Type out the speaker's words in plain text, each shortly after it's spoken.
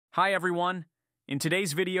Hi everyone! In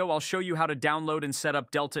today's video, I'll show you how to download and set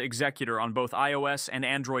up Delta Executor on both iOS and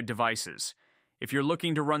Android devices. If you're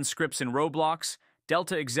looking to run scripts in Roblox,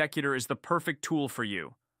 Delta Executor is the perfect tool for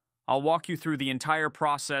you. I'll walk you through the entire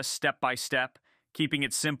process step by step, keeping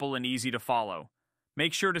it simple and easy to follow.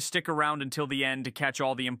 Make sure to stick around until the end to catch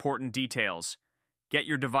all the important details. Get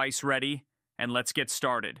your device ready, and let's get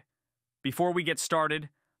started. Before we get started,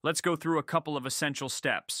 let's go through a couple of essential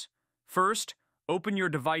steps. First, open your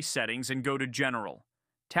device settings and go to General.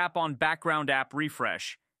 Tap on Background App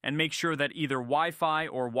Refresh and make sure that either Wi-Fi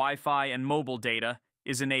or Wi-Fi and mobile data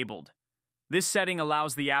is enabled. This setting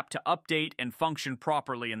allows the app to update and function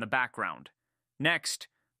properly in the background. Next,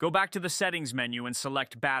 go back to the Settings menu and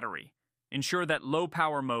select Battery. Ensure that Low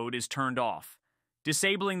Power Mode is turned off.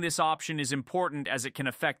 Disabling this option is important as it can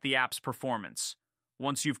affect the app's performance.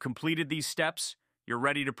 Once you've completed these steps, you're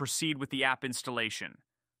ready to proceed with the app installation.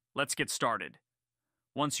 Let's get started.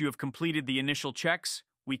 Once you have completed the initial checks,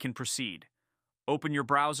 we can proceed. Open your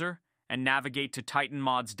browser and navigate to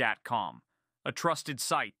titanmods.com, a trusted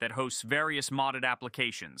site that hosts various modded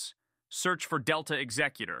applications. Search for Delta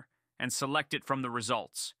Executor and select it from the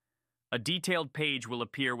results. A detailed page will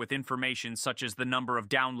appear with information such as the number of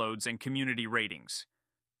downloads and community ratings.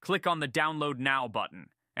 Click on the Download Now button,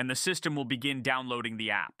 and the system will begin downloading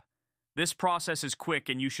the app. This process is quick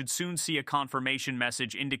and you should soon see a confirmation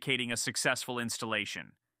message indicating a successful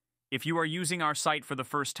installation. If you are using our site for the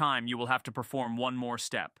first time, you will have to perform one more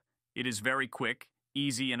step. It is very quick,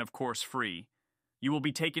 easy, and of course free. You will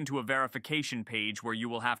be taken to a verification page where you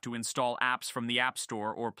will have to install apps from the App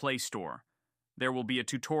Store or Play Store. There will be a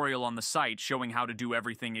tutorial on the site showing how to do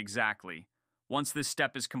everything exactly. Once this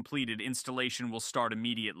step is completed, installation will start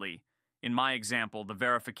immediately. In my example, the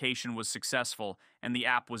verification was successful and the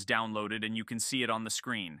app was downloaded and you can see it on the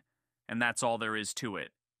screen. And that's all there is to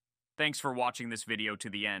it. Thanks for watching this video to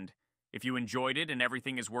the end. If you enjoyed it and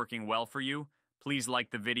everything is working well for you, please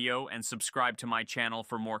like the video and subscribe to my channel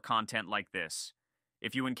for more content like this.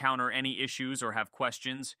 If you encounter any issues or have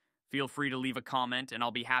questions, feel free to leave a comment and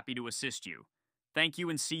I'll be happy to assist you. Thank you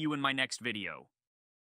and see you in my next video.